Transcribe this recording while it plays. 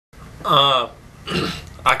Uh,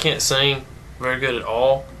 I can't sing very good at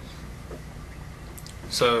all,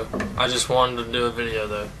 so I just wanted to do a video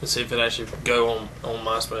though and see if it actually would go on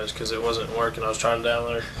Myspace, because it wasn't working. I was trying to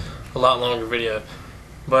download a lot longer video,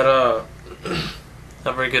 but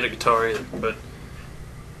not very good at guitar either. But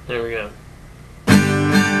here we go.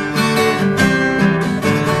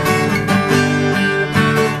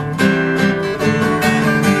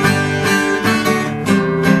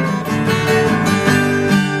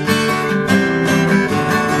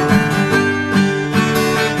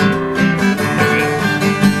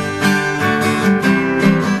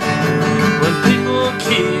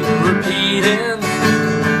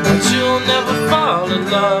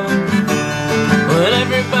 When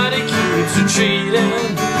everybody keeps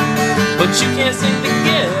retreating, but you can't seem to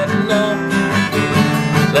get enough.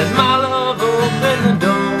 Let my love open the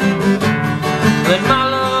door. Let my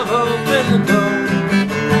love open the door.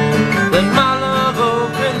 Let my love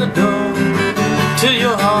open the door to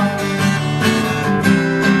your heart.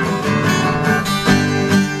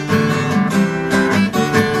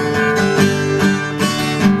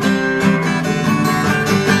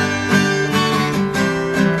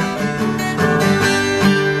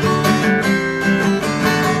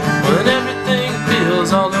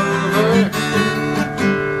 All over,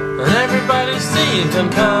 and everybody seems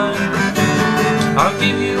unkind. I'll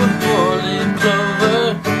give you a 4-leaf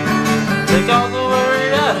clover, take all the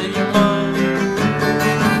worry out of your mind.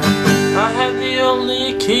 I have the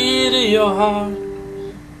only key to your heart.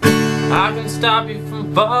 I can stop you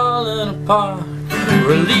from falling apart.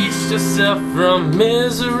 Release yourself from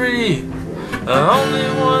misery. Only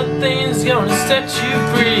one thing's gonna set you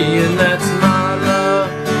free, and that's my love.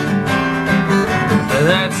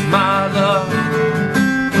 That's my love.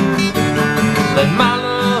 Let my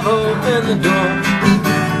love open the door.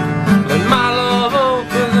 Let my love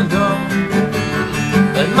open the door.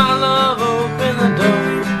 Let my love open the door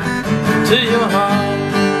to your heart.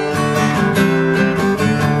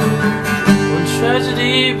 When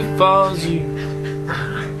tragedy befalls you,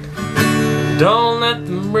 don't let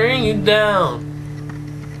them bring you down.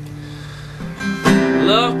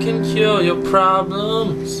 Love can cure your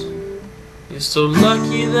problems. You're so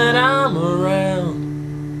lucky that I'm around.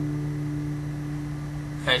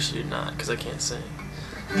 Actually not, because I can't sing.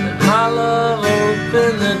 Let my love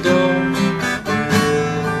open the door.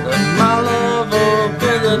 Let my love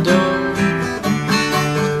open the door.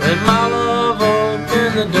 Let my love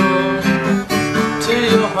open the door to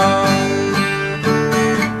your heart.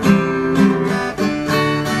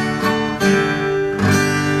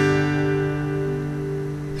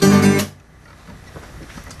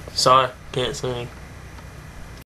 Sorry, can't sing.